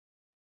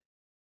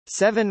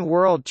7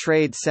 World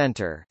Trade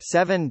Center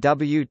 7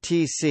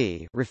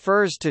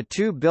 refers to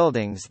two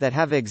buildings that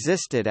have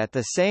existed at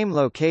the same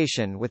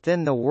location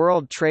within the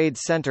World Trade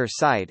Center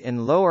site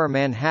in Lower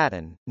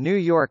Manhattan, New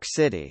York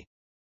City.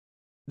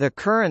 The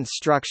current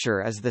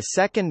structure is the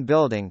second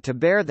building to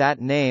bear that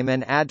name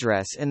and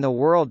address in the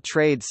World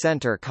Trade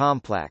Center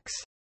complex.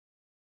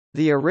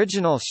 The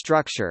original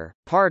structure,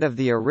 part of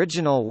the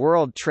original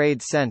World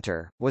Trade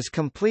Center, was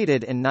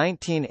completed in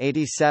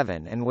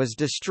 1987 and was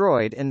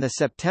destroyed in the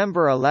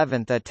September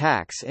 11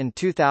 attacks in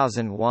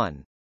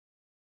 2001.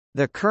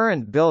 The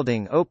current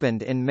building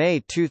opened in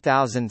May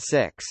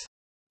 2006.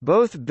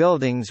 Both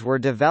buildings were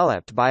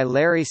developed by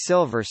Larry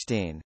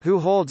Silverstein, who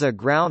holds a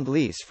ground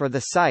lease for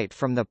the site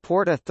from the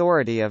Port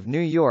Authority of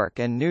New York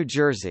and New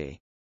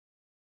Jersey.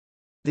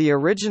 The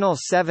original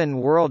 7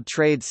 World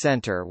Trade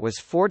Center was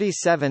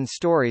 47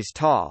 stories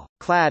tall,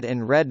 clad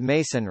in red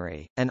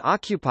masonry, and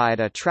occupied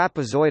a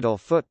trapezoidal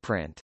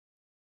footprint.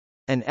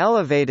 An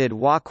elevated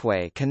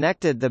walkway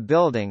connected the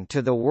building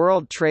to the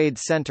World Trade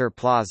Center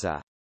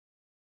Plaza.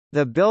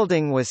 The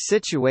building was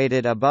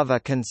situated above a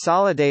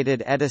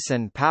consolidated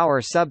Edison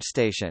power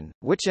substation,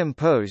 which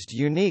imposed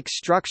unique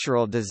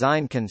structural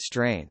design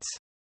constraints.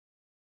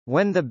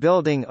 When the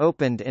building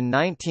opened in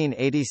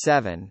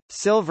 1987,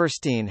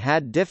 Silverstein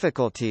had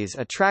difficulties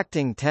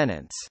attracting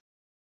tenants.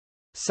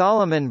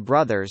 Salomon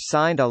Brothers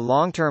signed a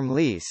long-term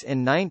lease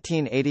in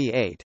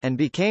 1988, and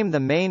became the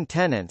main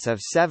tenants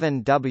of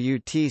 7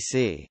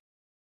 WTC.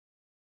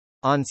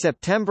 On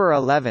September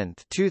 11,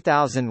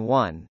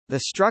 2001, the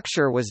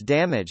structure was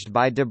damaged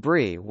by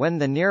debris when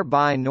the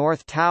nearby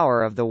North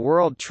Tower of the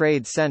World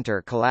Trade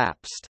Center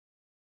collapsed.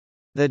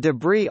 The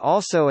debris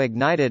also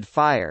ignited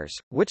fires,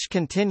 which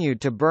continued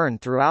to burn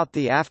throughout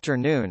the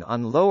afternoon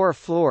on lower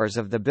floors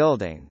of the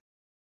building.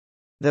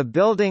 The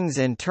building's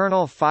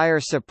internal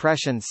fire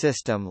suppression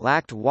system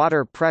lacked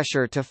water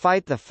pressure to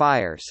fight the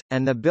fires,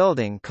 and the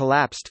building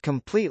collapsed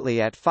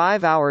completely at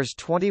 5 hours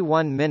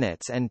 21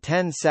 minutes and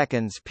 10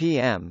 seconds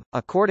p.m.,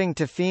 according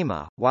to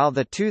FEMA, while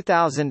the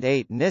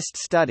 2008 NIST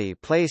study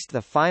placed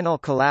the final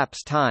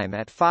collapse time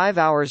at 5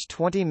 hours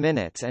 20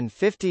 minutes and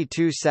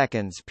 52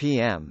 seconds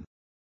p.m.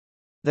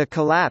 The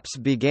collapse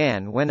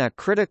began when a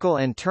critical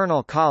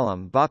internal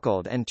column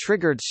buckled and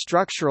triggered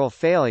structural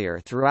failure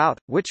throughout,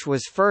 which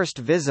was first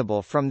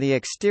visible from the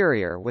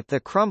exterior with the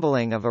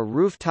crumbling of a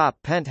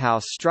rooftop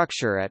penthouse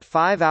structure at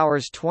 5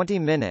 hours 20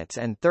 minutes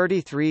and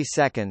 33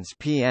 seconds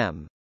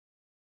p.m.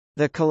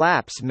 The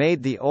collapse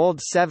made the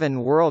old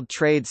 7 World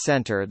Trade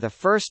Center the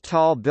first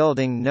tall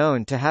building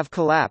known to have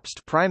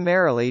collapsed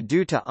primarily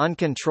due to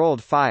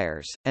uncontrolled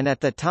fires, and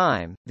at the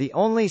time, the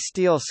only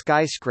steel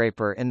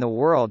skyscraper in the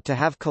world to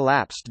have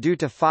collapsed due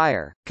to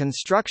fire.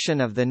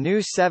 Construction of the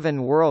new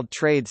 7 World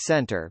Trade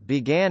Center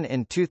began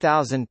in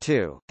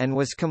 2002, and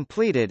was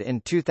completed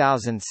in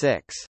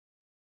 2006.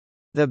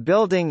 The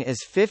building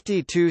is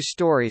 52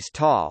 stories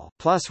tall,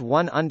 plus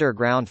one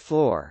underground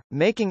floor,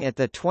 making it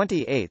the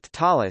 28th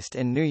tallest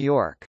in New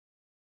York.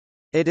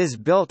 It is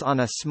built on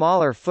a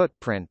smaller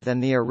footprint than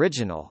the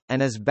original,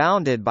 and is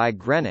bounded by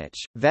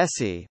Greenwich,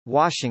 Vesey,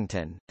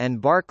 Washington, and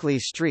Barclay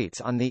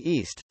Streets on the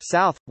east,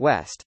 south,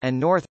 west, and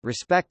north,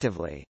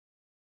 respectively.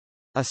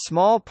 A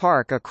small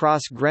park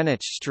across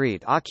Greenwich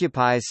Street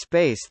occupies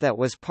space that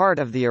was part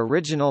of the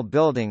original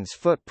building's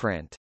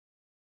footprint.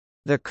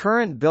 The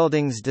current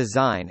building's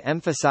design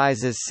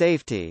emphasizes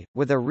safety,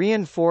 with a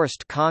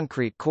reinforced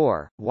concrete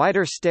core,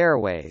 wider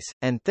stairways,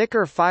 and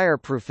thicker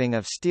fireproofing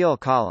of steel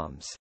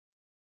columns.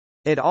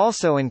 It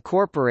also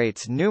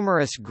incorporates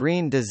numerous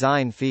green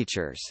design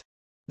features.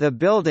 The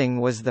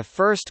building was the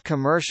first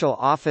commercial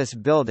office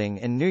building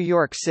in New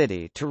York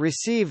City to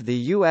receive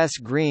the U.S.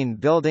 Green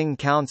Building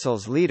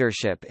Council's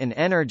Leadership in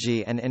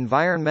Energy and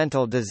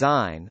Environmental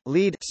Design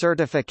 (LEED)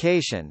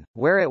 certification,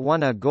 where it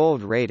won a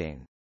gold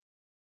rating.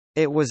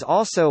 It was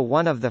also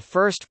one of the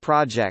first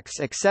projects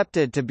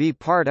accepted to be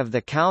part of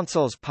the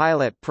Council's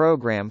pilot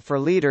program for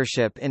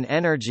leadership in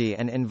energy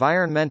and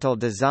environmental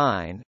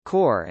design,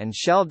 core and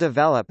shell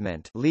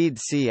development (LEED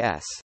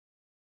CS).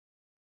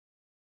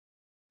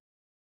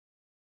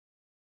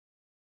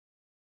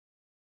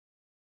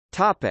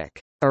 Topic: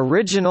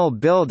 Original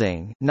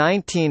building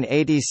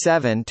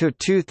 1987 to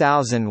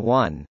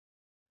 2001.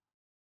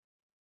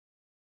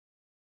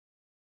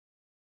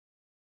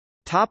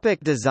 Topic: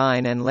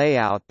 design and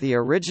layout. The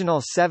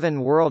original 7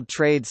 World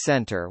Trade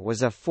Center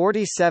was a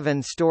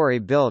 47-story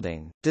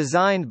building,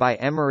 designed by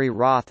Emery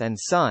Roth and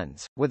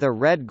Sons, with a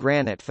red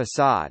granite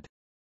facade.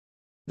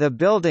 The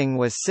building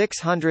was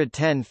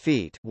 610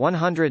 feet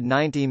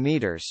 (190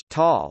 meters)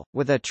 tall,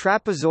 with a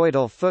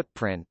trapezoidal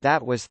footprint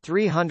that was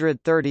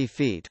 330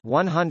 feet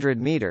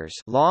 (100 meters)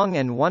 long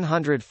and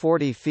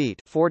 140 feet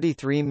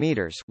 (43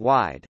 meters)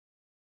 wide.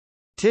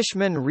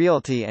 Tishman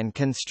Realty and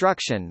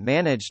Construction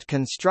managed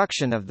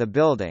construction of the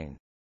building.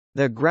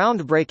 The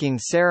groundbreaking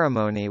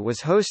ceremony was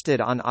hosted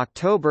on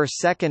October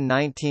 2,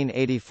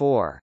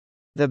 1984.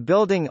 The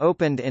building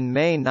opened in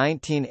May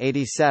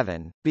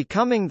 1987,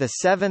 becoming the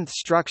seventh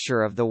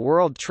structure of the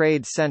World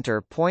Trade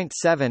Center.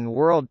 7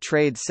 World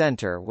Trade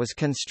Center was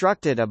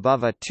constructed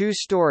above a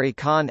two-story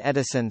Con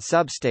Edison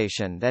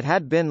substation that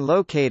had been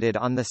located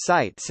on the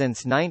site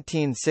since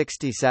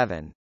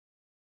 1967.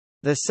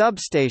 The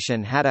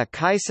substation had a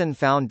caisson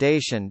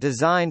foundation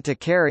designed to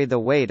carry the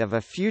weight of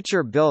a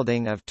future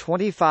building of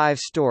 25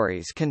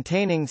 stories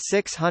containing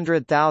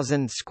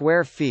 600,000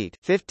 square feet,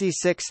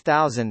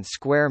 56,000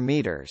 square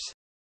meters.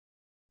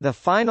 The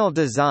final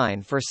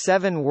design for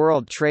 7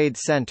 World Trade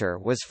Center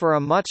was for a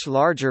much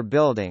larger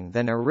building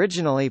than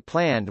originally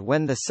planned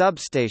when the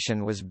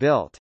substation was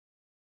built.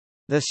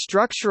 The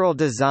structural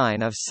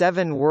design of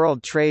 7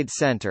 World Trade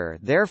Center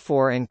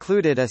therefore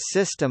included a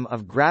system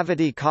of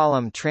gravity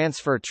column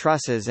transfer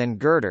trusses and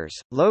girders,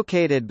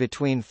 located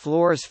between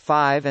floors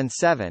 5 and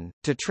 7,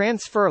 to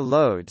transfer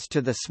loads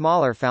to the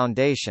smaller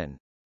foundation.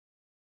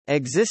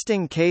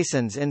 Existing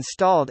caissons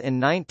installed in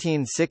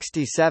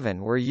 1967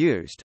 were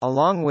used,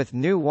 along with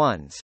new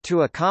ones,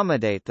 to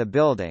accommodate the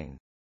building.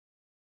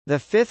 The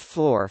fifth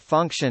floor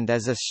functioned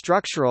as a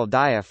structural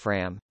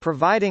diaphragm,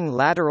 providing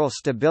lateral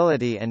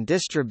stability and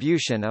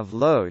distribution of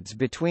loads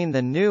between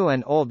the new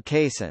and old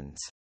caissons.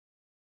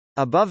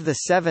 Above the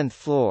seventh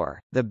floor,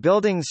 the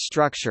building's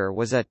structure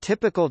was a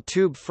typical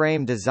tube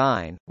frame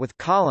design, with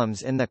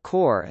columns in the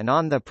core and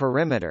on the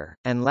perimeter,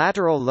 and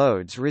lateral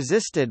loads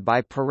resisted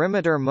by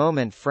perimeter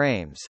moment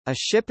frames. A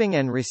shipping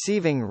and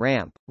receiving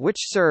ramp, which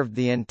served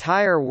the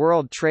entire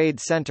World Trade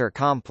Center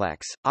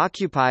complex,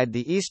 occupied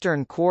the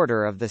eastern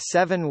quarter of the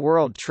 7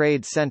 World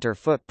Trade Center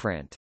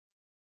footprint.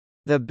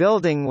 The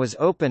building was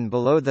open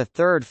below the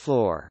third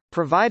floor,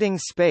 providing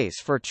space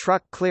for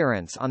truck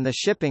clearance on the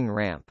shipping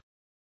ramp.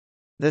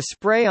 The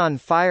spray-on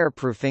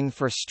fireproofing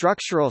for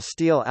structural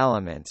steel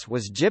elements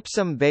was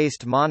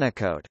gypsum-based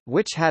monocoat,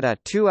 which had a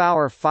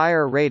 2-hour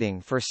fire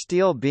rating for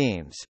steel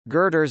beams,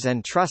 girders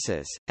and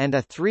trusses, and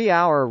a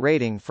 3-hour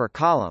rating for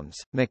columns.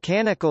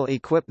 Mechanical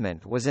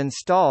equipment was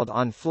installed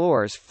on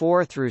floors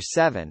 4 through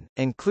 7,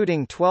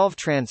 including 12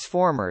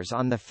 transformers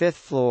on the 5th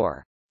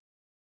floor.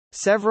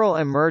 Several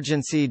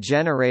emergency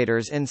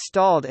generators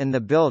installed in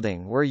the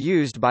building were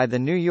used by the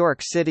New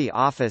York City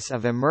Office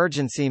of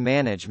Emergency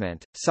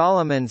Management,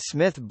 Solomon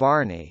Smith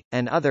Barney,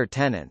 and other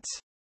tenants.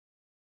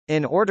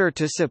 In order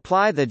to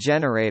supply the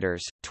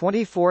generators,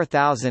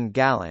 24,000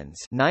 gallons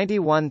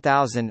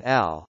 (91,000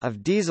 L)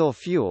 of diesel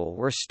fuel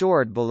were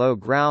stored below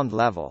ground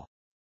level.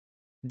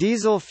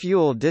 Diesel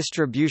fuel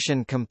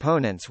distribution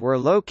components were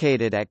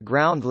located at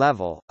ground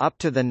level, up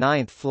to the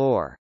 9th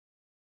floor.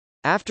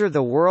 After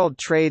the World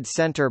Trade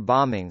Center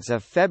bombings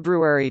of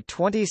February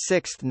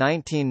 26,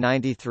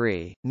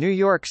 1993, New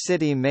York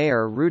City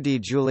Mayor Rudy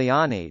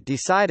Giuliani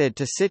decided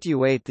to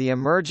situate the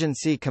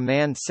Emergency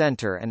Command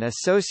Center and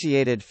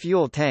associated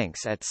fuel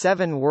tanks at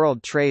 7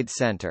 World Trade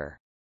Center.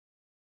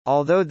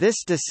 Although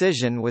this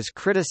decision was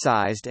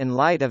criticized in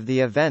light of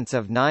the events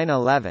of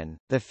 9/11,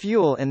 the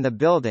fuel in the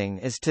building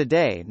is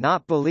today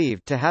not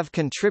believed to have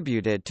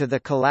contributed to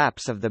the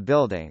collapse of the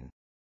building.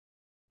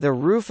 The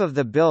roof of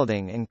the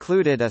building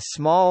included a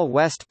small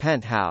west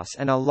penthouse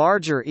and a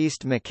larger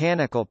east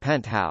mechanical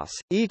penthouse.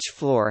 Each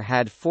floor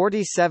had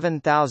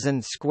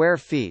 47,000 square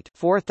feet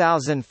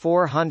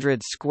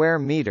 (4,400 square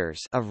meters)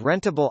 of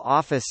rentable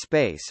office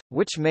space,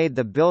 which made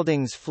the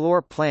building's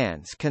floor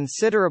plans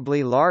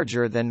considerably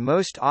larger than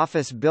most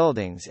office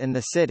buildings in the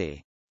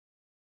city.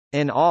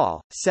 In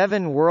all,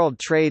 7 World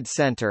Trade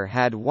Center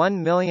had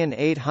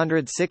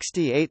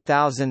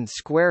 1,868,000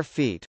 square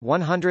feet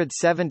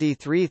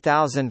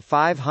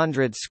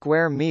 (173,500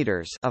 square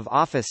meters) of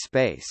office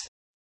space.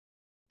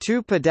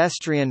 2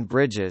 pedestrian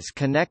bridges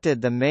connected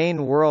the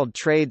main World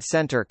Trade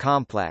Center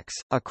complex,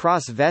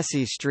 across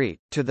Vesey Street,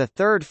 to the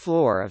third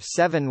floor of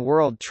 7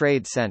 World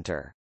Trade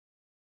Center.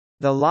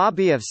 The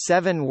lobby of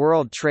 7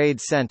 World Trade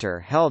Center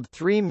held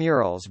 3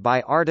 murals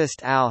by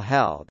artist Al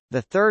Held,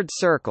 The Third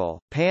Circle,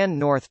 Pan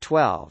North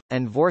 12,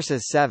 and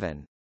Vorses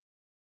 7.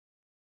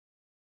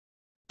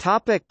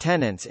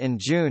 Tenants. In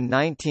June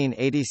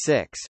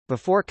 1986,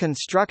 before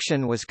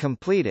construction was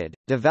completed,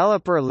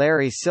 developer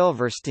Larry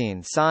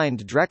Silverstein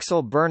signed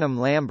Drexel Burnham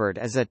Lambert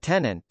as a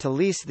tenant to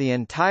lease the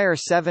entire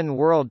 7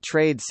 World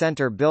Trade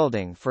Center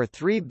building for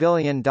 $3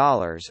 billion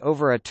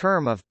over a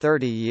term of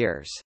 30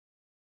 years.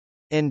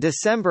 In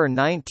December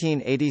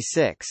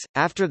 1986,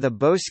 after the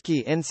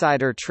Boesky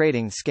insider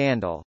trading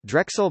scandal,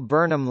 Drexel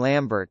Burnham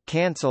Lambert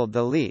cancelled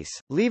the lease,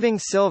 leaving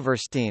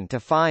Silverstein to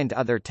find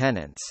other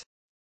tenants.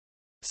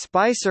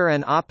 Spicer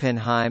and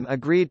Oppenheim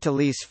agreed to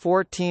lease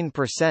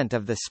 14%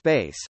 of the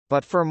space,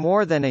 but for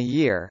more than a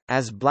year,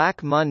 as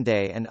Black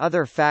Monday and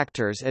other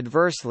factors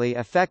adversely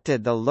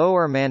affected the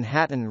lower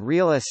Manhattan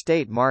real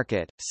estate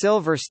market,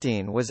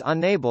 Silverstein was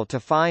unable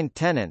to find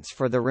tenants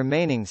for the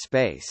remaining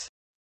space.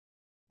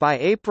 By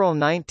April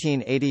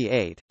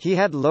 1988, he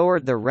had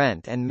lowered the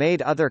rent and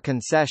made other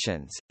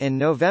concessions. In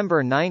November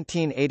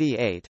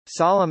 1988,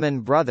 Salomon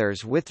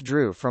Brothers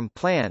withdrew from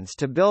plans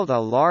to build a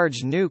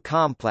large new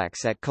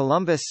complex at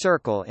Columbus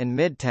Circle in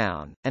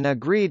Midtown, and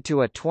agreed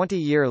to a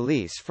 20-year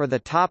lease for the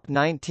top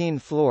 19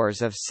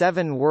 floors of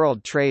 7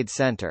 World Trade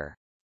Center.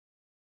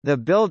 The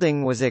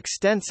building was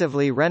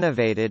extensively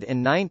renovated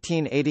in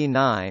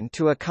 1989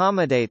 to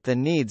accommodate the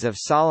needs of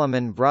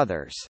Salomon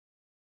Brothers.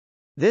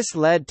 This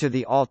led to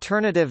the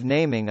alternative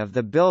naming of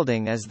the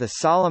building as the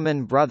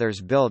Salomon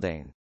Brothers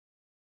Building.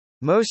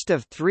 Most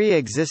of 3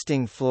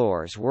 existing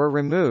floors were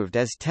removed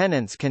as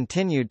tenants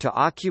continued to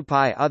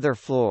occupy other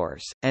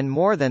floors, and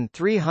more than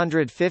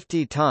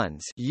 350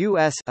 tons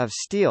US of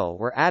steel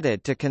were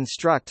added to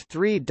construct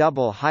 3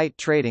 double-height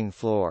trading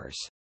floors.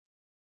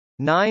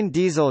 9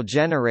 diesel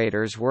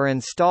generators were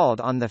installed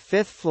on the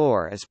 5th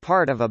floor as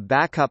part of a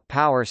backup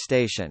power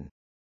station.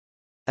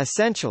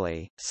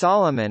 Essentially,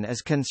 Salomon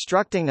is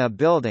constructing a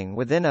building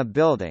within a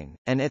building,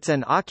 and it's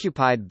an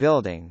occupied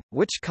building,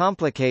 which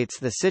complicates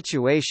the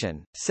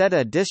situation, said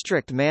a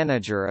district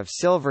manager of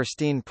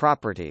Silverstein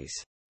Properties.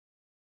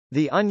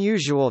 The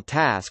unusual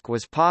task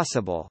was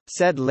possible,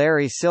 said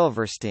Larry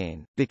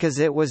Silverstein, because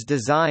it was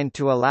designed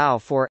to allow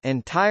for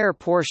entire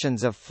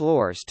portions of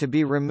floors to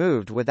be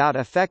removed without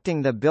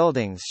affecting the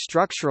building's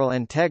structural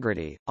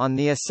integrity, on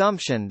the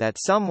assumption that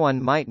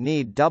someone might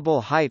need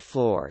double-height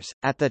floors.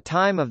 At the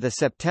time of the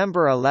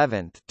September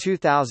 11,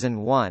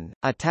 2001,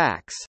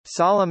 attacks,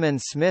 Salomon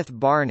Smith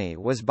Barney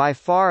was by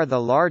far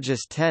the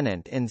largest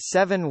tenant in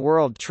 7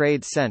 World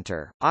Trade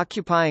Center,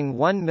 occupying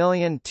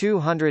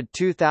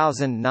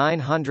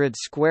 1,202,900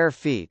 square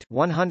feet,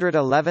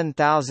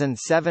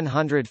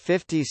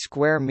 111,750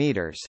 square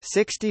meters,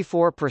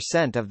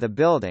 64% of the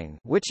building,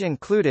 which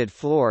included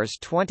floors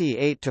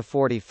 28 to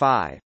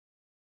 45.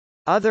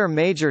 Other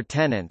major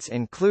tenants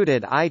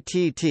included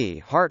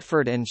ITT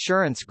Hartford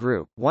Insurance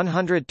Group,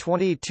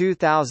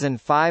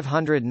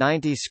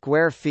 122,590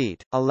 square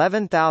feet,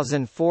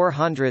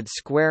 11,400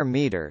 square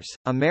meters,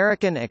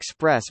 American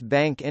Express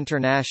Bank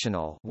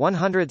International,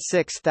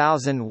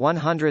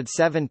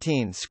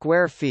 106,117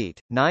 square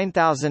feet,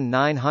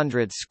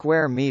 9,900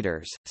 square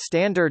meters,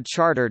 Standard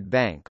Chartered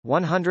Bank,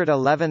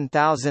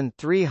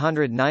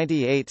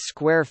 111,398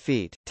 square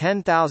feet,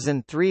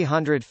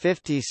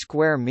 10,350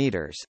 square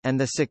meters, and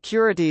the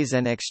Securities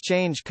and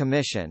Exchange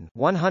Commission,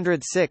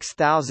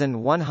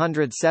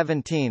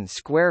 106,117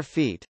 square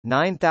feet,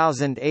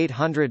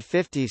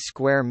 9,850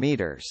 square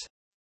meters.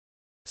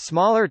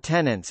 Smaller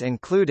tenants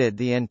included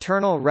the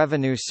Internal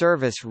Revenue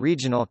Service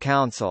Regional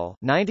Council,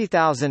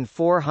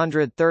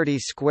 90,430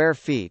 square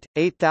feet,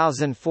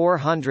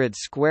 8,400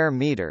 square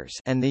meters,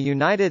 and the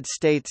United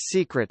States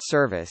Secret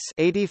Service,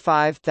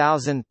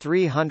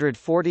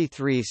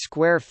 85,343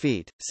 square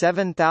feet,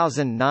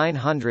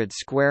 7,900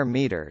 square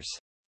meters.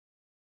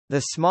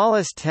 The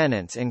smallest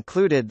tenants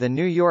included the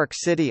New York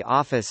City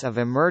Office of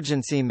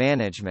Emergency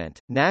Management,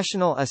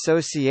 National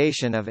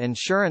Association of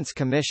Insurance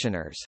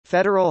Commissioners,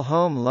 Federal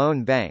Home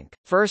Loan Bank,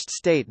 First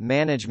State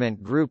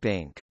Management Group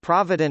Inc.,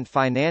 Provident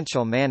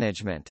Financial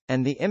Management,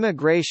 and the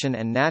Immigration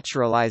and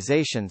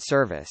Naturalization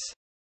Service.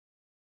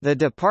 The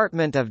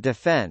Department of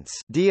Defense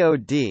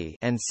 (DoD)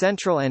 and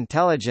Central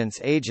Intelligence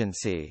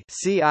Agency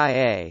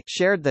 (CIA)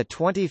 shared the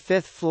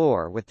 25th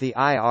floor with the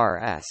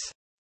IRS.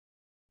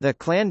 The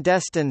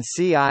clandestine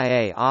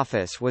CIA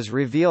office was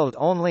revealed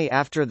only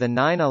after the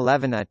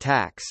 9/11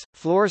 attacks.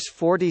 Floors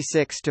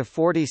 46 to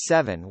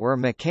 47 were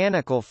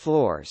mechanical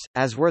floors,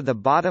 as were the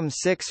bottom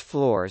 6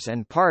 floors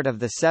and part of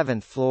the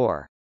 7th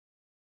floor.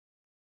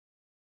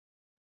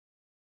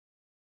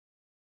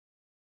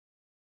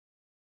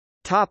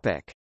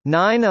 Topic: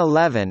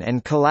 9/11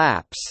 and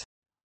collapse.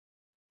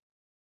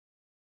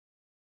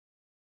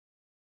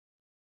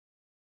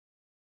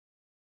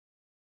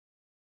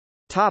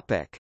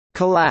 Topic: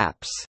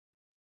 Collapse.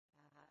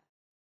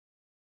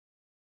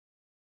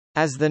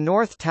 As the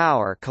North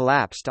Tower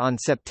collapsed on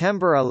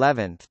September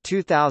 11,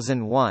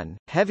 2001,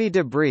 heavy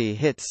debris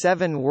hit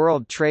 7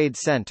 World Trade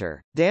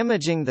Center,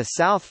 damaging the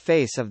south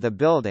face of the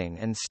building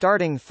and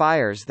starting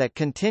fires that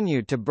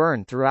continued to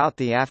burn throughout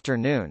the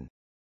afternoon.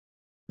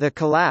 The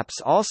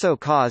collapse also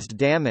caused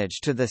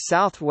damage to the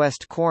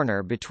southwest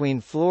corner between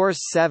floors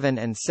 7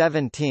 and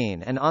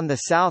 17 and on the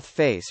south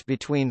face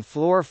between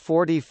floor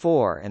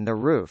 44 and the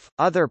roof.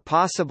 Other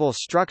possible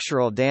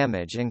structural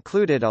damage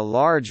included a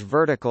large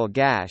vertical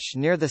gash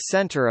near the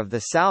center of the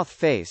south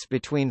face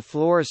between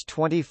floors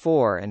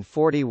 24 and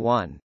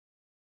 41.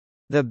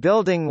 The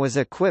building was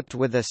equipped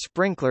with a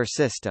sprinkler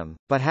system,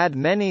 but had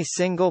many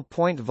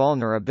single-point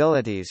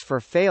vulnerabilities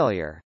for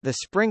failure. The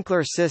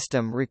sprinkler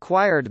system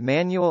required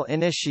manual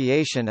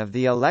initiation of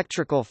the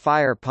electrical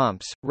fire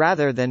pumps,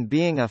 rather than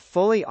being a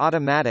fully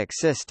automatic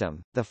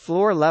system. The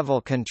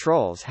floor-level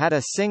controls had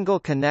a single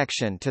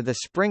connection to the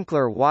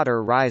sprinkler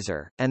water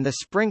riser, and the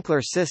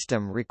sprinkler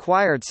system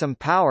required some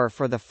power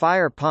for the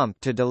fire pump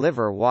to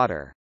deliver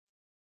water.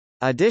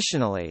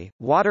 Additionally,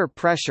 water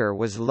pressure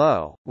was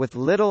low, with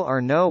little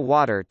or no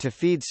water to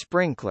feed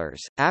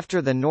sprinklers.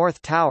 After the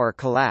North Tower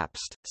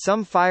collapsed,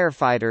 some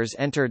firefighters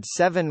entered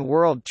 7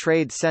 World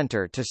Trade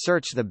Center to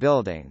search the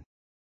building.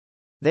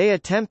 They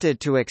attempted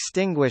to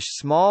extinguish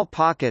small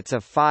pockets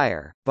of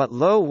fire, but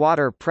low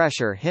water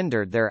pressure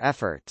hindered their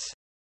efforts.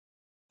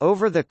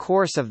 Over the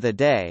course of the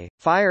day,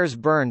 fires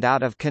burned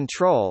out of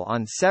control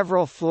on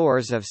several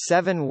floors of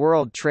 7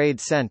 World Trade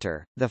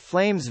Center, the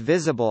flames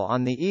visible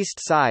on the east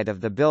side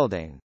of the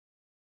building.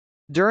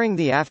 During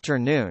the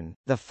afternoon,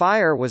 the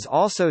fire was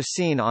also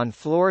seen on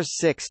floors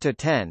 6 to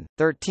 10,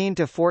 13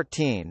 to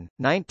 14,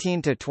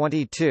 19 to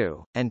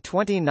 22, and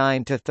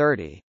 29 to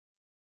 30.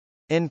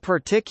 In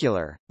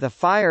particular, the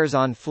fires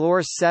on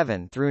floors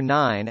 7 through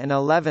 9 and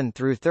 11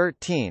 through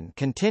 13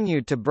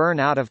 continued to burn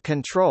out of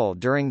control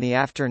during the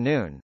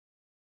afternoon.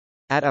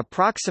 At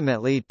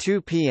approximately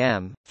 2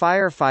 p.m.,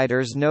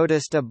 firefighters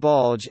noticed a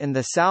bulge in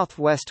the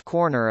southwest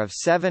corner of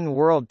 7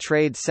 World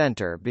Trade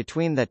Center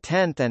between the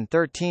 10th and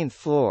 13th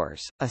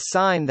floors, a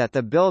sign that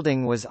the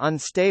building was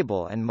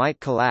unstable and might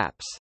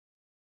collapse.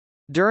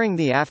 During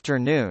the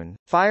afternoon,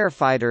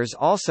 firefighters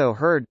also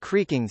heard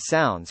creaking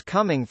sounds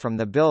coming from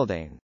the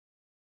building.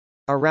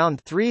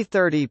 Around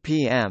 3:30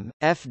 p.m.,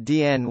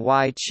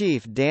 FDNY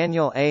Chief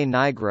Daniel A.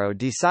 Nigro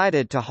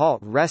decided to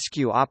halt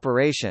rescue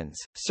operations,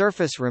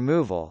 surface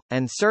removal,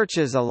 and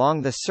searches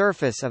along the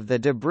surface of the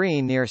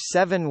debris near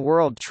 7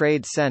 World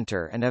Trade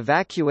Center and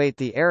evacuate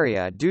the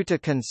area due to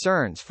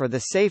concerns for the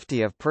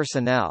safety of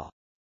personnel.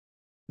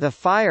 The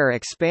fire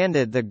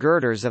expanded the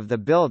girders of the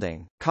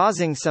building,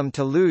 causing some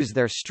to lose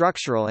their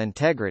structural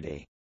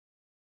integrity.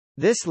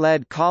 This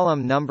led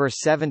column number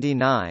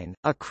 79,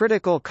 a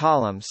critical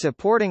column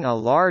supporting a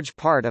large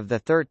part of the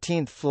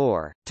 13th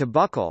floor, to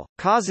buckle,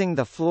 causing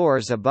the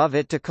floors above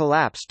it to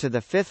collapse to the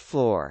 5th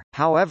floor.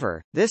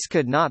 However, this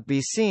could not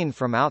be seen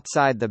from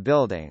outside the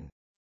building.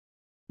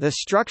 The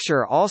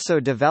structure also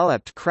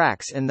developed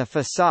cracks in the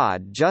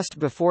facade just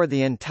before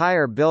the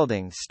entire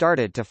building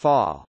started to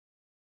fall.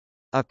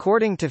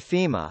 According to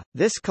FEMA,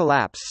 this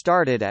collapse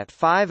started at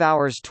 5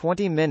 hours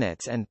 20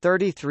 minutes and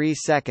 33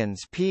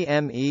 seconds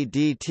p.m.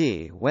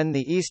 EDT when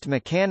the East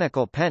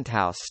Mechanical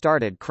Penthouse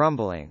started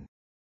crumbling.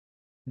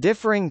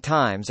 Differing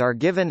times are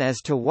given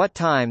as to what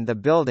time the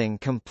building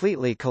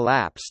completely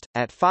collapsed,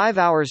 at 5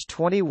 hours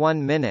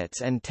 21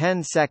 minutes and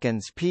 10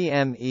 seconds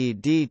p.m.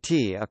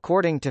 EDT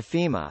according to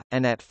FEMA,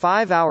 and at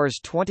 5 hours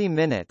 20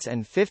 minutes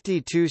and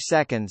 52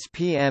 seconds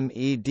p.m.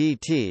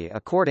 EDT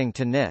according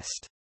to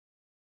NIST.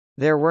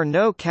 There were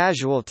no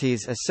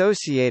casualties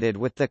associated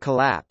with the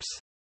collapse.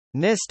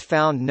 NIST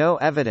found no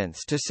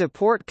evidence to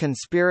support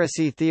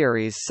conspiracy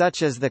theories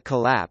such as the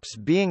collapse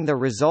being the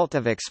result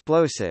of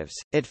explosives.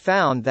 It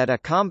found that a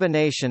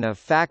combination of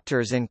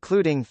factors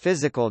including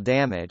physical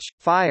damage,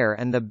 fire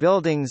and the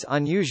building's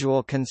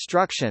unusual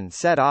construction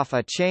set off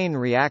a chain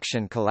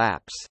reaction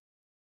collapse.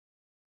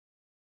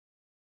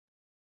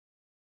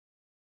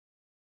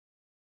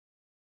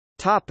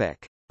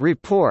 Topic: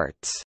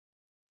 Reports.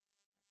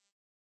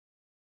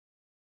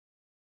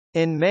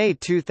 In May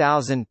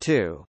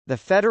 2002, the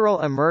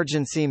Federal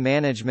Emergency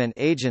Management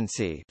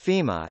Agency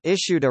 (FEMA)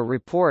 issued a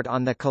report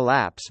on the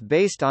collapse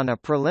based on a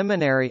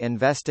preliminary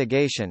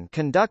investigation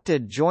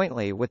conducted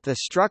jointly with the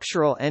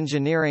Structural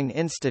Engineering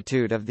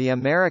Institute of the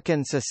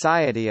American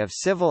Society of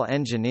Civil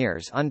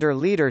Engineers under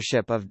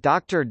leadership of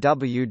Dr.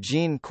 W.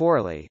 Gene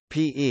Corley,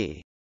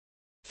 P.E.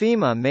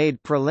 FEMA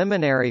made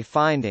preliminary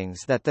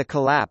findings that the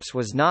collapse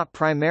was not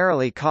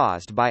primarily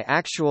caused by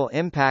actual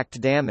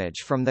impact damage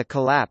from the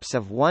collapse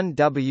of one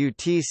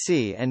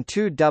WTC and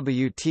two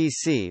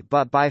WTC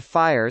but by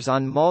fires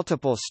on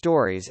multiple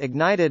stories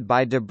ignited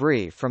by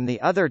debris from the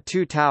other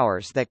two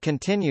towers that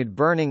continued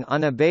burning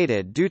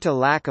unabated due to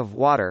lack of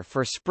water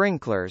for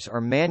sprinklers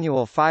or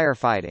manual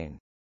firefighting.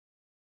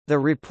 The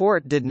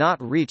report did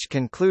not reach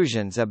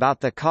conclusions about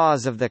the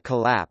cause of the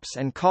collapse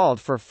and called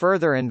for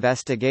further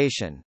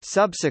investigation.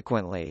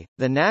 Subsequently,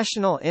 the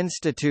National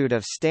Institute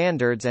of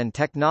Standards and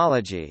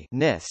Technology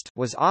 (NIST)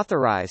 was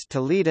authorized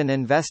to lead an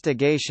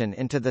investigation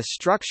into the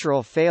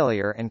structural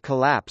failure and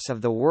collapse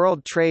of the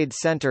World Trade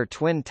Center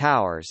Twin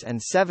Towers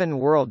and 7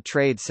 World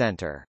Trade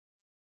Center.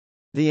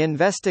 The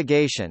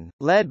investigation,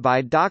 led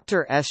by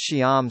Dr. S.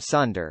 Shyam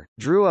Sunder,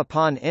 drew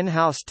upon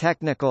in-house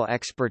technical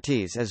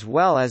expertise as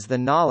well as the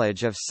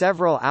knowledge of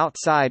several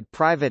outside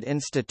private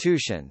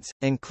institutions,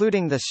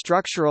 including the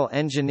Structural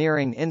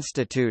Engineering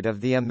Institute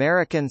of the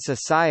American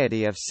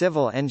Society of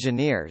Civil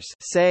Engineers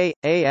 (SAE,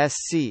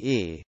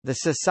 ASCE), the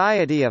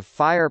Society of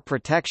Fire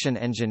Protection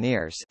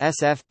Engineers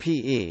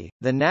 (SFPE),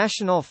 the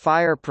National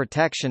Fire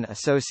Protection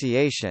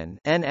Association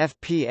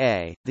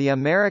 (NFPA), the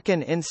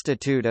American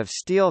Institute of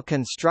Steel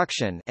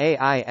Construction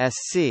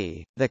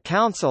AISC, the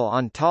Council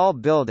on Tall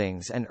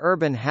Buildings and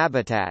Urban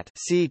Habitat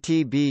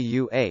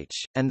CTBUH,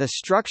 and the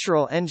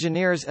Structural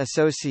Engineers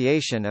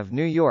Association of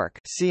New York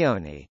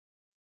 (SEONY).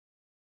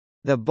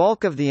 The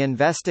bulk of the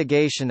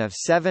investigation of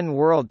 7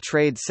 World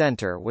Trade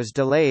Center was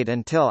delayed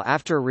until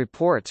after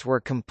reports were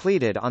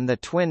completed on the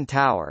Twin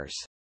Towers.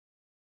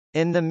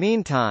 In the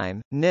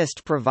meantime,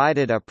 NIST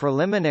provided a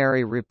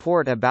preliminary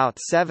report about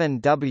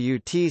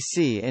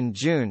 7WTC in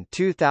June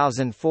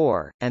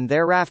 2004, and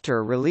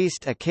thereafter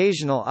released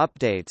occasional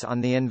updates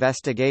on the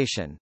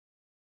investigation.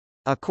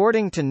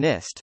 According to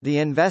NIST, the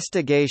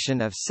investigation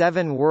of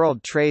 7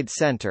 World Trade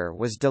Center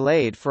was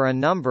delayed for a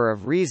number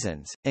of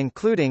reasons,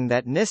 including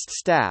that NIST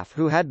staff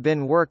who had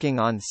been working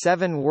on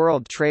 7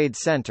 World Trade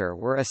Center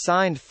were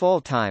assigned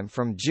full-time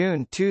from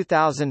June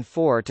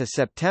 2004 to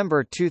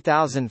September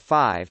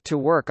 2005 to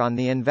work on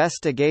the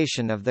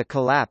investigation of the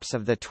collapse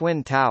of the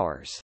Twin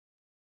Towers.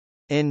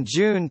 In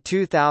June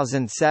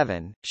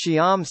 2007,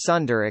 Shyam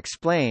Sundar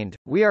explained,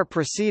 "We are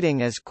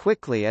proceeding as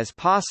quickly as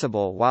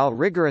possible while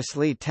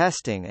rigorously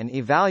testing and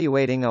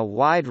evaluating a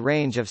wide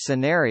range of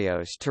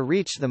scenarios to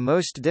reach the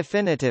most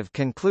definitive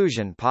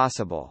conclusion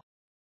possible."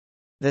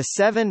 The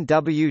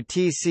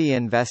 7WTC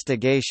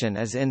investigation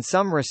is in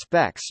some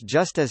respects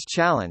just as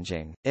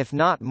challenging, if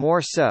not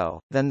more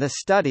so, than the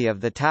study of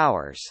the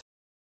towers.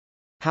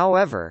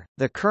 However,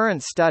 the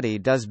current study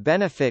does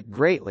benefit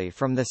greatly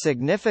from the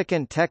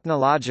significant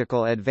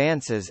technological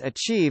advances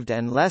achieved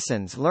and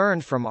lessons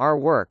learned from our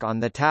work on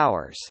the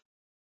towers.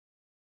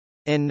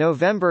 In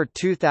November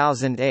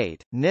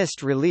 2008,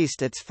 NIST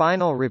released its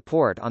final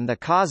report on the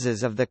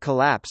causes of the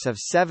collapse of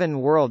 7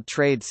 World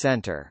Trade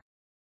Center.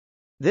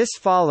 This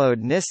followed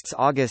NIST's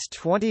August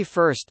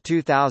 21,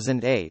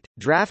 2008,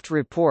 draft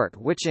report,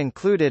 which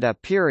included a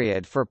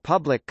period for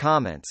public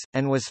comments,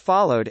 and was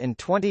followed in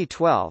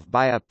 2012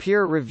 by a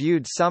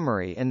peer-reviewed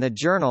summary in the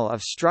Journal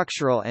of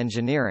Structural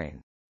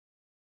Engineering.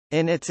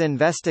 In its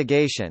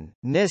investigation,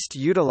 NIST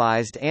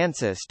utilized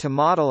ANSYS to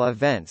model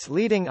events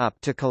leading up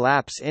to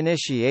collapse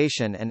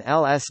initiation and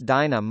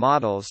LS-DYNA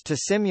models to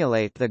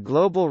simulate the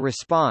global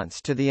response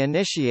to the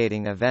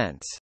initiating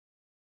events.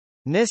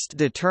 NIST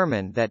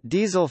determined that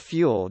diesel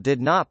fuel did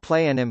not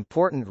play an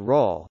important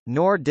role,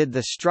 nor did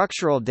the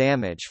structural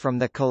damage from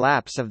the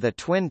collapse of the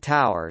Twin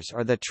Towers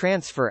or the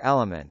transfer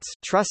elements,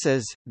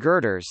 trusses,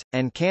 girders,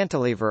 and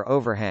cantilever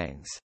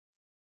overhangs.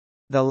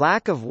 The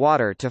lack of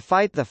water to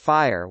fight the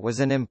fire was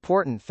an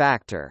important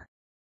factor.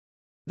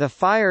 The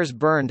fires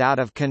burned out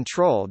of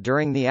control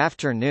during the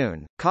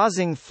afternoon,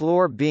 causing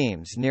floor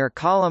beams near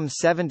column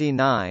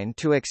 79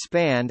 to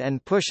expand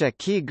and push a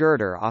key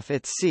girder off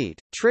its seat,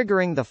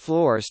 triggering the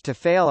floors to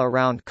fail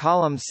around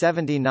column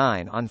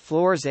 79 on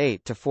floors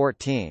 8 to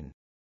 14.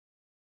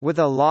 With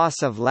a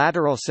loss of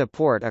lateral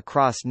support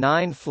across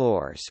 9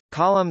 floors,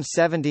 column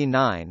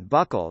 79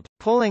 buckled,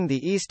 pulling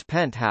the east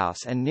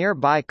penthouse and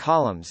nearby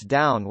columns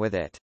down with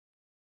it.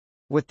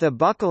 With the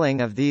buckling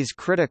of these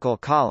critical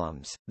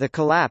columns, the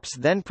collapse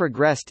then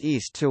progressed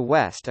east to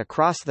west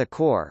across the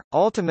core,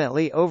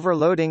 ultimately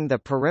overloading the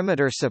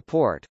perimeter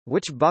support,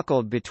 which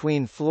buckled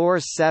between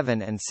floors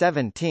 7 and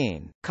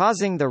 17,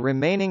 causing the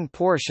remaining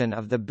portion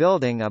of the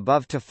building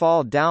above to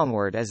fall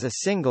downward as a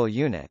single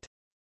unit.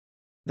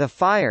 The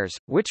fires,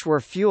 which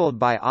were fueled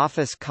by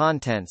office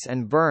contents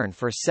and burned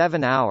for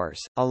 7 hours,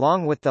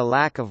 along with the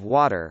lack of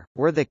water,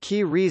 were the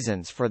key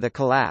reasons for the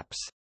collapse.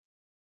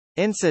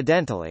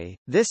 Incidentally,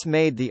 this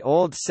made the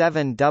old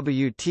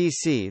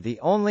 7WTC the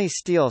only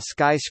steel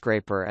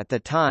skyscraper at the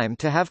time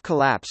to have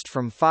collapsed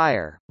from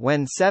fire.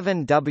 When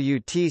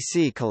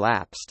 7WTC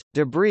collapsed,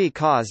 debris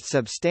caused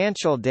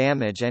substantial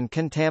damage and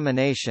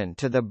contamination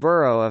to the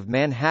Borough of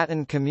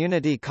Manhattan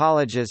Community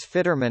College's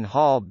Fitterman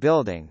Hall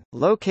building,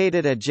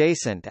 located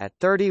adjacent at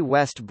 30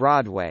 West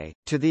Broadway,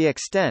 to the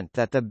extent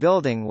that the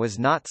building was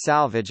not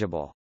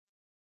salvageable.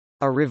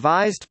 A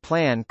revised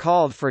plan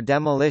called for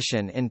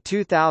demolition in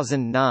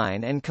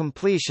 2009 and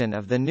completion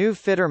of the new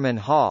Fitterman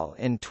Hall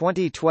in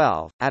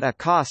 2012, at a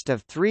cost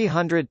of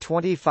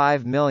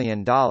 $325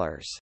 million.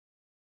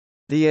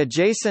 The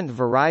adjacent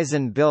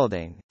Verizon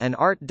building, an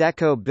Art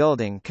Deco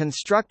building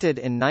constructed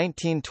in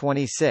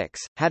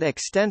 1926, had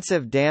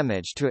extensive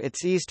damage to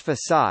its east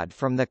facade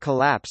from the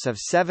collapse of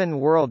 7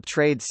 World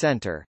Trade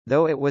Center,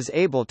 though it was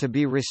able to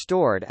be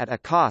restored at a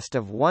cost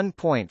of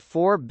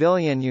 $1.4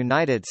 billion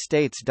United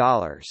States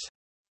dollars.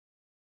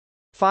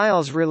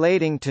 Files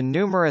relating to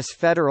numerous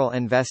federal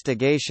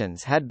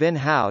investigations had been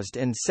housed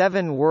in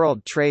 7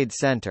 World Trade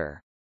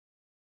Center.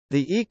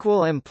 The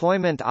Equal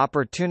Employment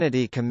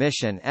Opportunity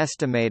Commission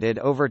estimated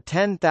over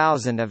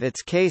 10,000 of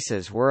its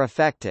cases were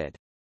affected.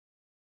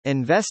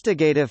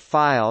 Investigative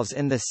files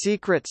in the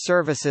Secret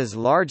Service's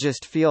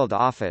largest field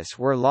office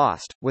were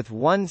lost, with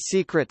one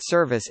Secret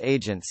Service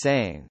agent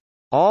saying,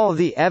 "All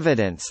the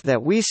evidence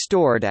that we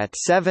stored at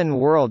 7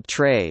 World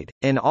Trade,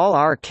 in all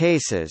our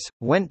cases,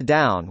 went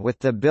down with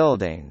the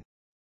building."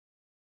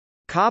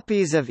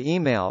 Copies of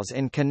emails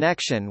in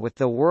connection with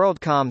the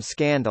WorldCom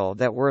scandal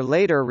that were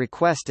later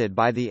requested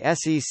by the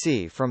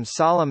SEC from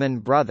Salomon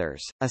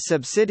Brothers, a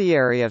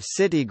subsidiary of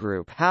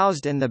Citigroup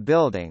housed in the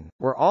building,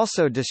 were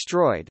also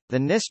destroyed. The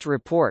NIST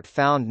report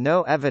found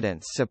no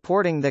evidence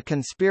supporting the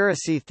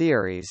conspiracy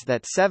theories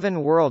that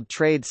 7 World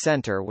Trade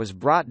Center was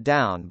brought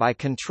down by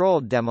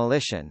controlled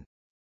demolition.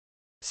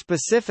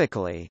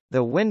 Specifically,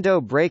 the window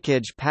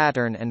breakage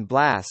pattern and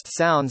blast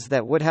sounds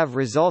that would have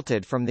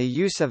resulted from the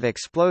use of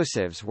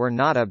explosives were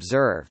not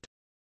observed.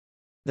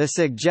 The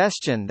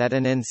suggestion that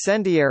an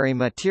incendiary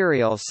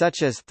material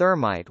such as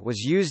thermite was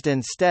used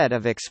instead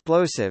of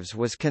explosives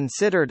was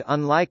considered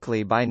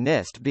unlikely by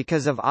NIST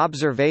because of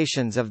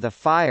observations of the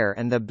fire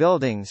and the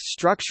building's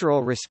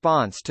structural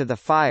response to the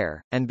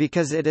fire, and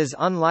because it is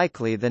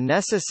unlikely the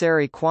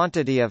necessary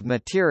quantity of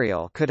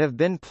material could have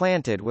been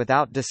planted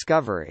without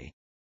discovery.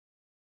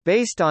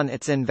 Based on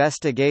its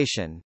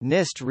investigation,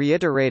 NIST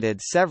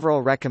reiterated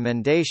several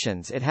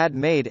recommendations it had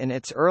made in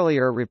its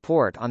earlier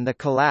report on the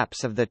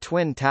collapse of the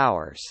Twin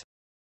Towers.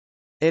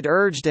 It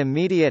urged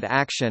immediate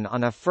action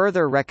on a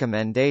further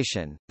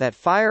recommendation, that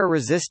fire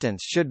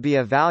resistance should be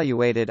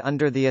evaluated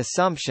under the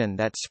assumption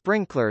that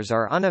sprinklers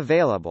are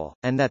unavailable,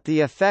 and that the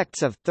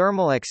effects of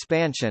thermal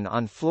expansion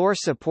on floor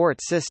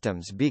support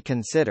systems be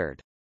considered.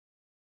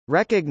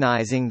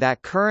 Recognizing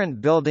that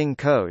current building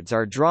codes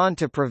are drawn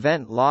to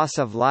prevent loss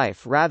of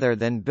life rather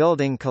than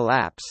building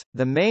collapse,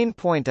 the main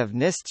point of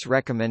NIST's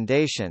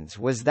recommendations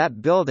was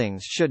that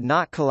buildings should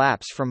not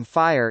collapse from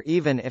fire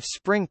even if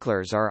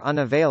sprinklers are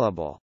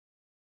unavailable.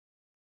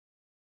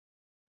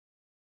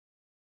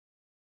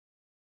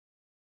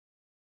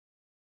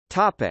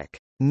 Topic: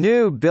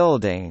 New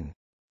building.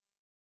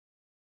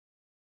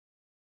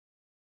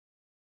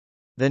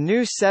 The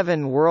new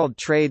 7 World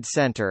Trade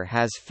Center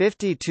has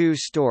 52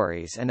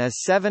 stories and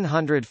is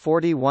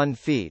 741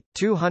 feet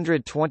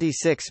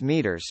 (226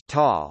 meters)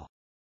 tall.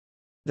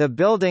 The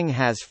building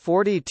has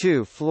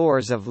 42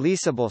 floors of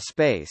leasable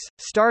space,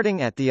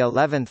 starting at the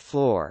 11th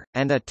floor,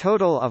 and a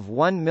total of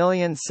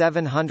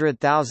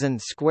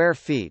 1,700,000 square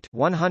feet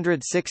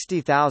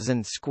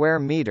 (160,000 square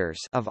meters)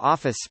 of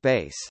office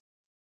space.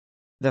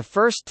 The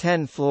first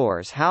 10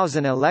 floors house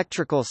an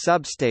electrical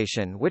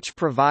substation which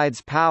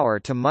provides power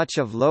to much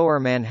of Lower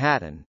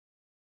Manhattan.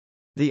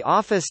 The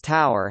office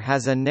tower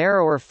has a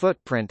narrower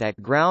footprint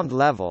at ground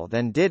level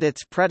than did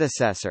its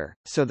predecessor,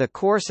 so the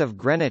course of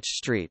Greenwich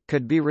Street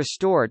could be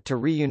restored to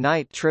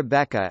reunite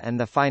Tribeca and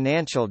the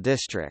financial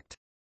district.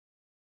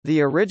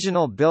 The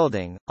original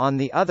building, on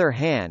the other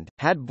hand,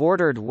 had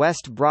bordered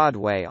West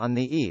Broadway on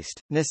the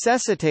east,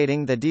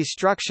 necessitating the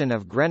destruction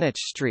of Greenwich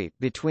Street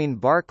between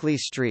Barclay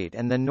Street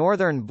and the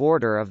northern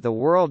border of the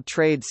World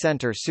Trade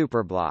Center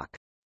superblock.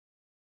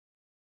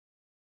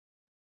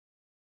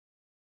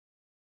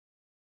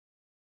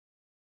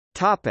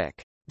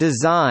 Topic: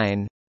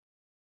 Design.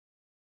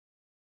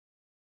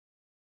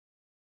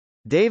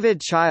 David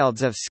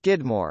Childs of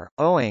Skidmore,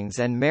 Owings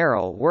and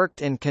Merrill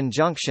worked in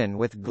conjunction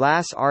with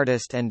glass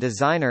artist and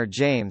designer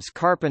James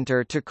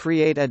Carpenter to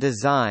create a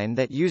design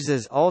that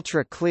uses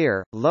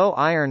ultra-clear,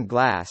 low-iron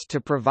glass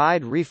to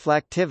provide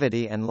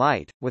reflectivity and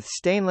light, with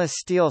stainless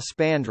steel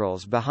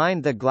spandrels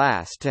behind the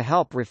glass to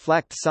help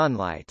reflect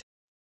sunlight.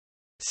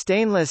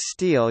 Stainless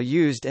steel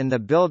used in the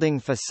building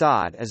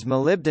facade is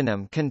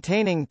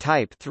molybdenum-containing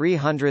type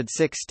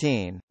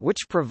 316,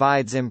 which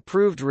provides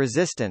improved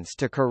resistance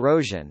to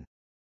corrosion.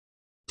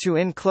 To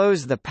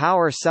enclose the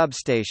power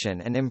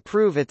substation and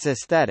improve its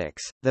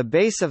aesthetics, the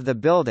base of the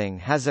building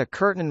has a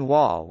curtain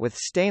wall with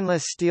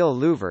stainless steel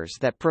louvers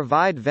that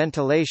provide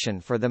ventilation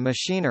for the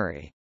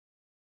machinery.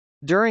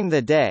 During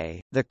the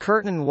day, the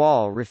curtain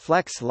wall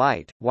reflects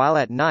light, while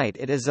at night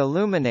it is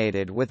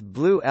illuminated with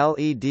blue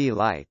LED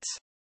lights.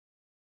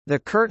 The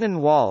curtain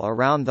wall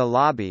around the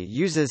lobby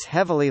uses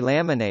heavily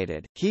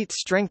laminated,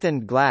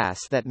 heat-strengthened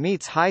glass that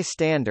meets high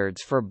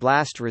standards for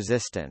blast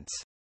resistance.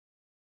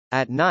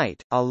 At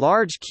night, a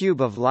large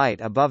cube of light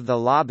above the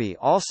lobby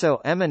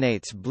also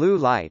emanates blue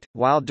light,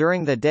 while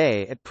during the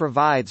day it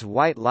provides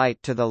white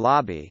light to the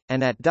lobby,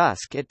 and at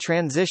dusk it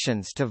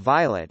transitions to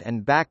violet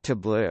and back to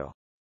blue.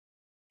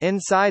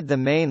 Inside the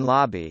main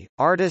lobby,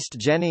 artist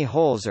Jenny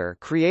Holzer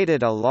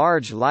created a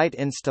large light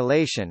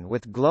installation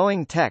with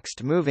glowing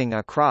text moving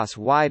across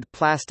wide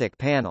plastic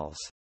panels.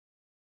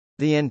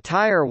 The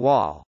entire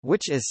wall,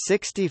 which is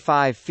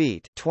 65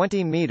 feet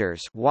 (20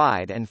 meters)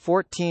 wide and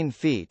 14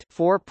 feet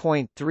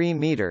 (4.3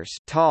 meters)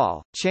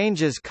 tall,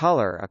 changes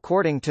color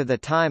according to the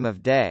time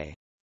of day.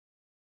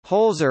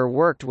 Holzer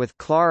worked with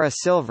Clara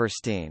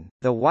Silverstein,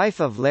 the wife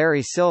of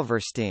Larry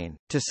Silverstein,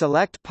 to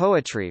select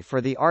poetry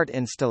for the art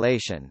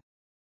installation.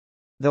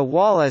 The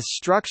wall is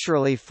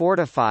structurally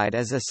fortified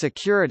as a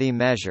security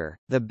measure.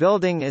 The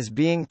building is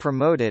being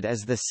promoted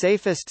as the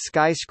safest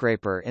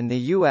skyscraper in the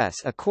U.S.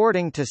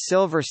 according to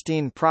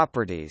Silverstein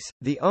Properties,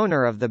 the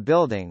owner of the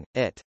building.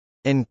 It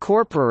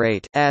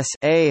incorporates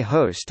a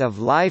host of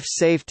life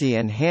safety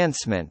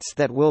enhancements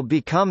that will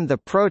become the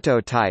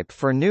prototype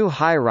for new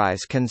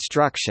high-rise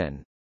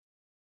construction.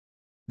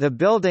 The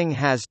building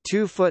has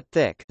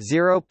 2-foot-thick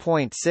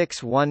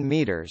 (0.61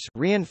 meters)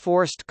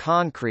 reinforced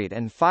concrete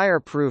and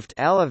fireproofed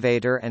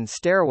elevator and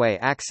stairway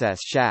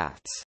access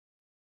shafts.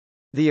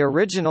 The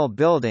original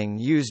building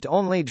used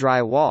only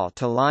drywall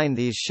to line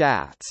these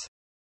shafts.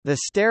 The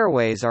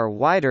stairways are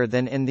wider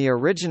than in the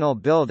original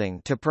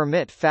building to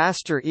permit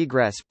faster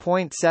egress.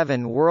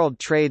 7 World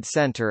Trade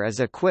Center is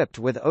equipped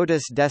with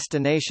Otis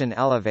destination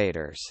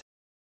elevators.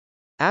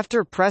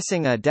 After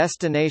pressing a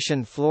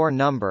destination floor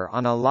number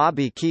on a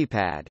lobby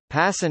keypad,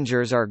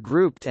 passengers are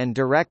grouped and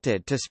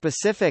directed to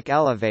specific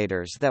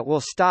elevators that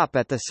will stop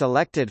at the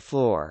selected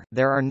floor.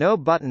 There are no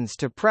buttons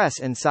to press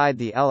inside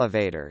the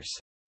elevators.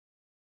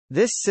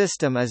 This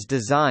system is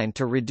designed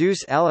to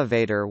reduce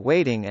elevator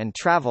waiting and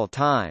travel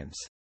times.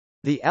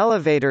 The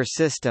elevator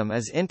system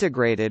is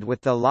integrated with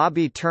the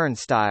lobby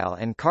turnstile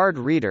and card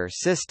reader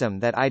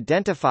system that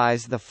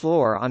identifies the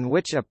floor on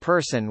which a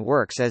person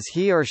works as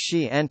he or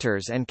she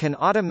enters and can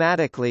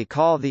automatically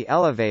call the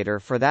elevator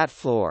for that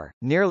floor.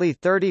 Nearly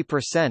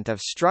 30% of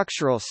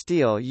structural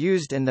steel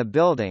used in the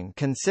building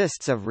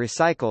consists of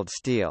recycled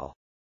steel.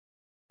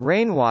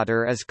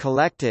 Rainwater is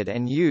collected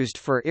and used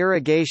for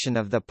irrigation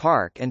of the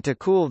park and to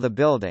cool the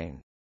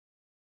building.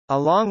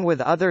 Along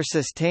with other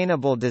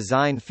sustainable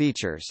design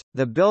features,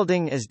 the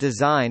building is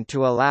designed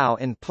to allow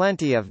in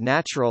plenty of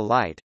natural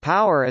light.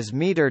 Power is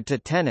metered to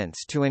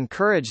tenants to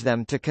encourage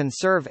them to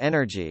conserve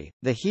energy.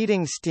 The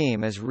heating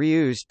steam is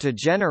reused to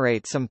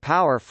generate some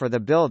power for the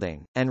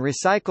building, and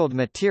recycled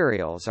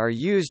materials are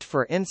used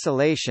for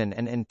insulation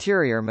and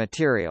interior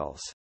materials.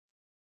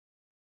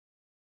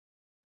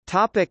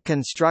 Topic: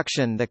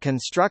 construction. The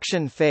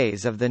construction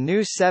phase of the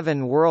new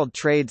 7 World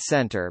Trade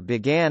Center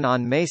began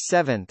on May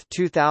 7,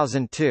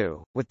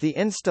 2002, with the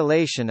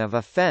installation of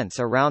a fence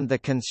around the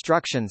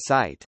construction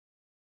site.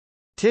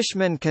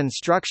 Tishman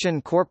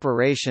Construction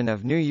Corporation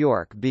of New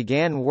York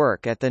began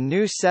work at the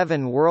new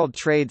 7 World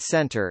Trade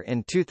Center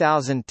in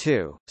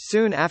 2002,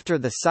 soon after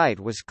the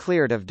site was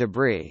cleared of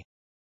debris.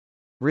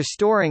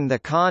 Restoring the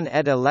Con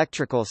Ed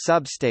electrical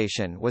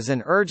substation was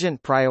an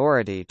urgent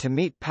priority to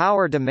meet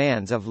power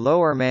demands of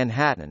Lower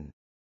Manhattan.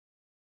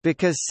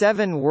 Because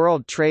 7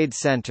 World Trade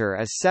Center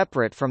is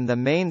separate from the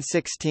main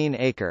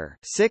 16-acre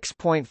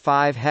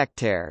 (6.5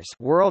 hectares)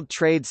 World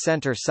Trade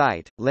Center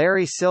site,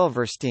 Larry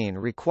Silverstein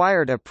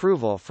required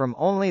approval from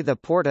only the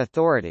Port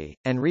Authority,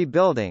 and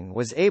rebuilding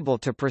was able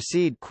to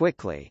proceed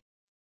quickly.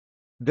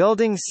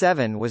 Building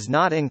 7 was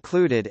not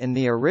included in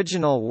the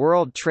original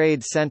World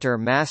Trade Center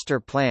master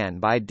plan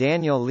by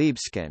Daniel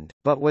Libeskind,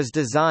 but was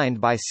designed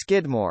by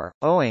Skidmore,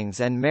 Owings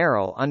and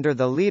Merrill under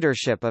the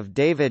leadership of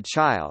David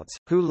Childs,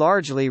 who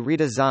largely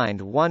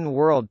redesigned One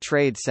World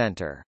Trade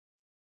Center.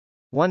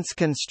 Once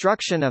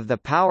construction of the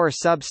power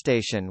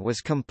substation was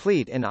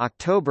complete in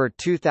October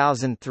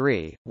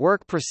 2003,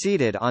 work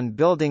proceeded on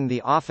building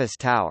the office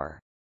tower.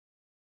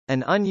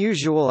 An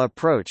unusual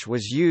approach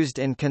was used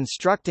in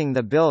constructing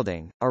the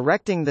building,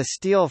 erecting the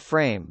steel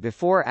frame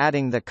before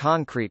adding the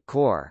concrete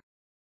core.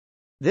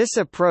 This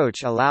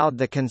approach allowed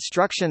the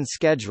construction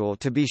schedule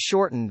to be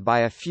shortened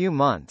by a few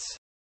months.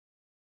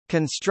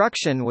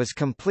 Construction was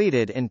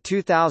completed in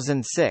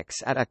 2006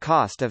 at a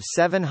cost of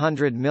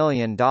 $700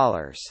 million.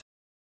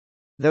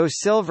 Though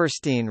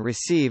Silverstein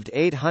received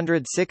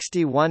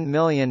 $861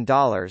 million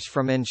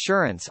from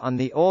insurance on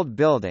the old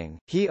building,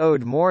 he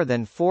owed more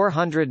than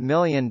 $400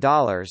 million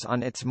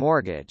on its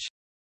mortgage.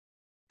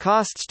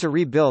 Costs to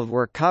rebuild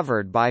were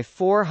covered by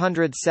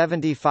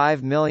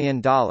 $475 million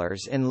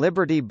in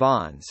Liberty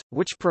bonds,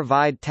 which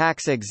provide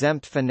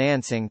tax-exempt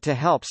financing to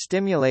help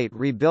stimulate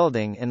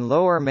rebuilding in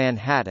Lower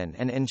Manhattan,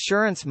 and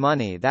insurance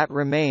money that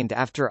remained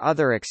after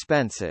other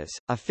expenses.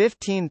 A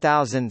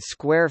 15,000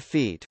 square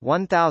feet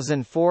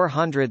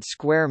 (1,400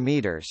 square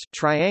meters)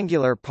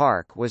 triangular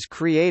park was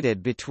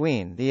created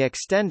between the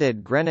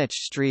extended Greenwich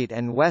Street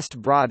and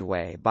West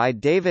Broadway by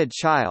David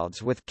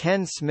Childs with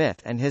Ken Smith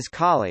and his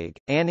colleague,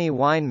 Annie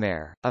Weinmeier,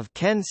 of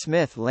Ken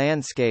Smith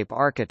Landscape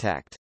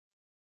Architect.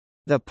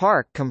 The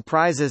park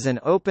comprises an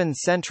open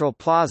central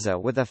plaza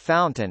with a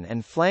fountain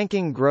and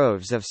flanking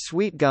groves of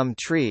sweetgum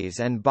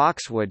trees and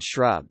boxwood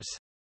shrubs.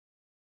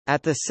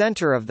 At the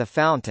center of the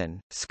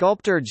fountain,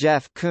 sculptor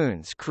Jeff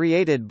Koons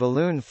created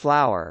Balloon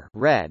Flower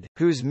Red,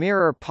 whose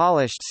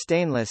mirror-polished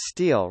stainless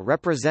steel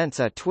represents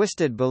a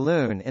twisted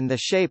balloon in the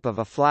shape of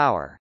a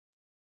flower.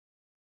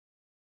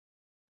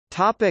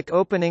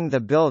 Opening.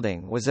 The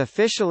building was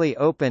officially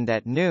opened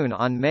at noon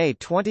on May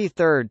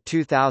 23,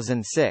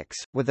 2006,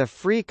 with a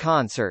free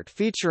concert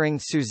featuring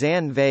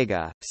Suzanne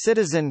Vega,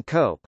 Citizen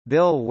Cope,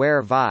 Bill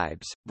Ware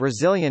Vibes,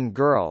 Brazilian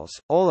Girls,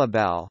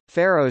 Olabelle,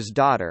 Pharaoh's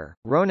Daughter,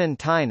 Ronan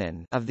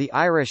Tynan of the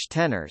Irish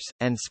Tenors,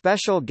 and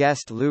special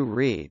guest Lou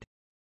Reed.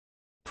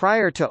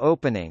 Prior to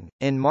opening,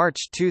 in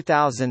March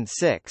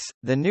 2006,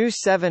 the new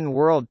 7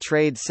 World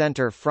Trade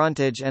Center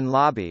frontage and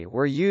lobby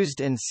were used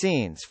in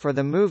scenes for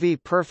the movie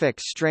Perfect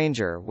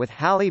Stranger with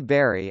Halle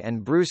Berry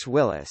and Bruce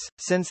Willis.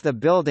 Since the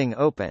building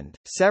opened,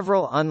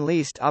 several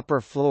unleased upper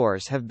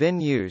floors have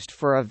been used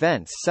for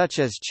events such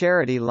as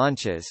charity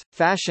lunches,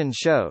 fashion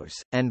shows,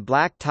 and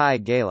black tie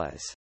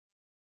galas.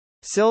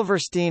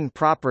 Silverstein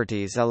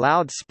Properties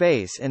allowed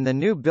space in the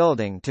new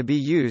building to be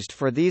used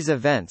for these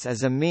events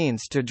as a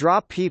means to draw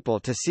people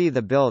to see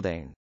the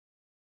building.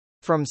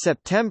 From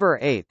September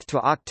 8 to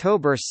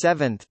October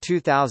 7,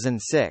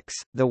 2006,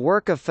 the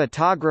work of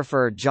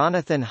photographer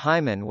Jonathan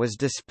Hyman was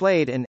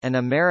displayed in An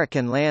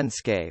American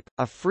Landscape,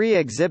 a free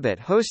exhibit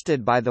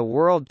hosted by the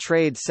World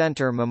Trade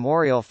Center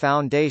Memorial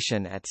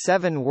Foundation at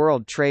 7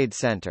 World Trade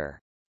Center.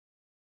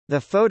 The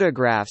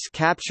photographs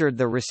captured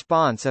the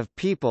response of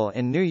people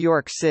in New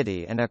York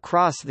City and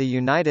across the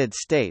United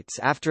States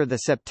after the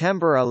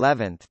September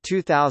 11,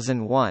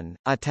 2001,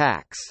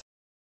 attacks.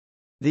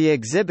 The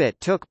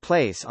exhibit took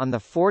place on the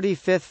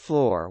 45th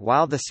floor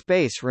while the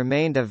space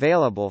remained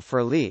available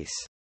for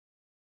lease.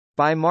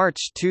 By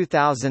March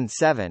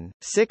 2007,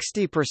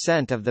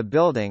 60% of the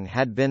building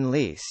had been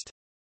leased.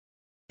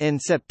 In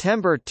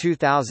September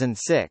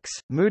 2006,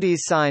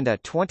 Moody's signed a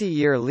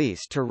 20-year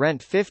lease to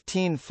rent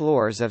 15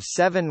 floors of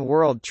 7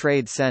 World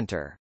Trade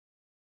Center.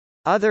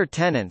 Other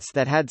tenants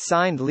that had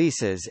signed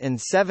leases in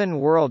 7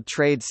 World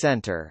Trade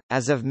Center,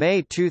 as of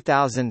May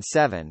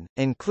 2007,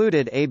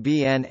 included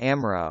ABN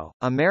AMRO,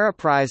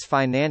 Ameriprise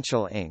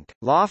Financial Inc.,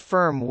 law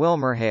firm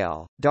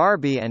WilmerHale,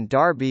 Darby &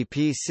 Darby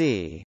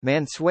PC,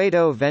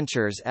 Mansueto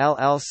Ventures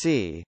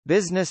LLC,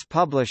 business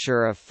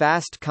publisher of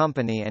Fast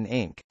Company and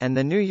Inc., and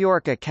the New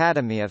York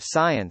Academy of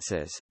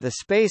Sciences. The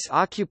space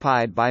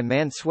occupied by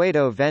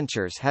Mansueto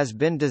Ventures has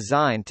been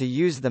designed to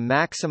use the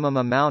maximum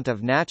amount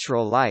of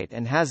natural light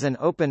and has an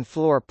open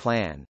floor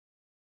plan.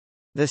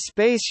 The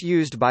space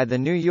used by the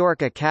New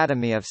York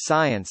Academy of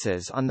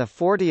Sciences on the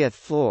 40th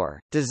floor,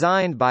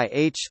 designed by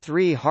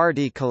H3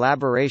 Hardy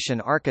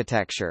Collaboration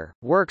Architecture,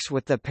 works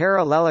with the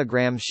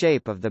parallelogram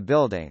shape of the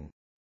building.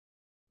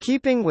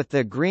 Keeping with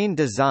the green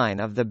design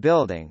of the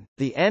building,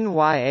 the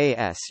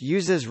NYAS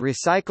uses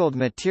recycled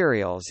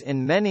materials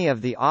in many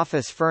of the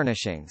office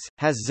furnishings,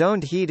 has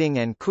zoned heating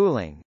and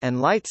cooling, and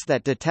lights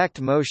that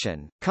detect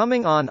motion,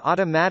 coming on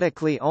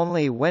automatically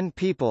only when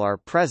people are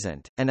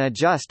present, and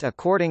adjust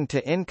according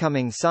to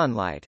incoming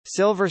sunlight.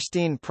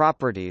 Silverstein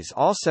Properties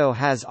also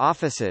has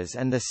offices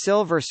and the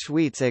Silver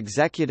Suites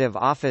executive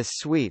office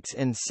suites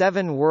in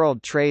 7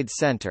 World Trade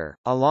Center,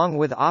 along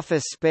with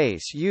office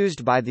space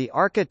used by the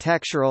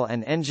architectural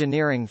and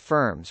engineering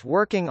firms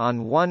working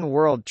on 1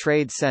 World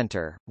Trade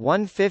Center,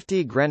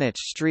 150 Greenwich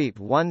Street,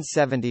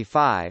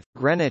 175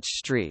 Greenwich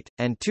Street,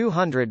 and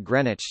 200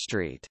 Greenwich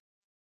Street.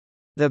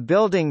 The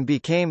building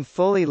became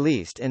fully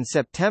leased in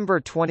September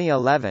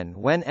 2011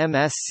 when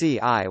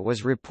MSCI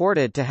was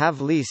reported to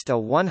have leased a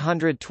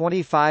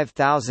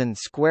 125,000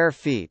 square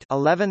feet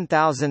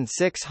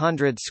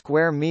 (11,600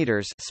 square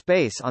meters)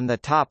 space on the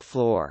top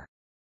floor.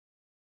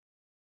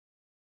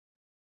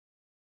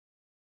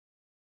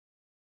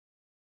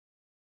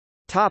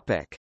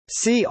 Topic.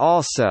 See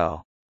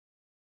also: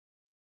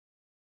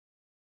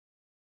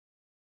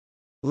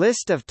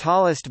 List of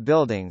tallest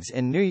buildings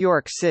in New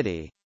York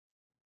City,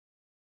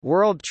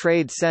 World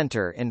Trade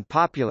Center in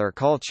popular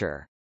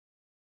culture.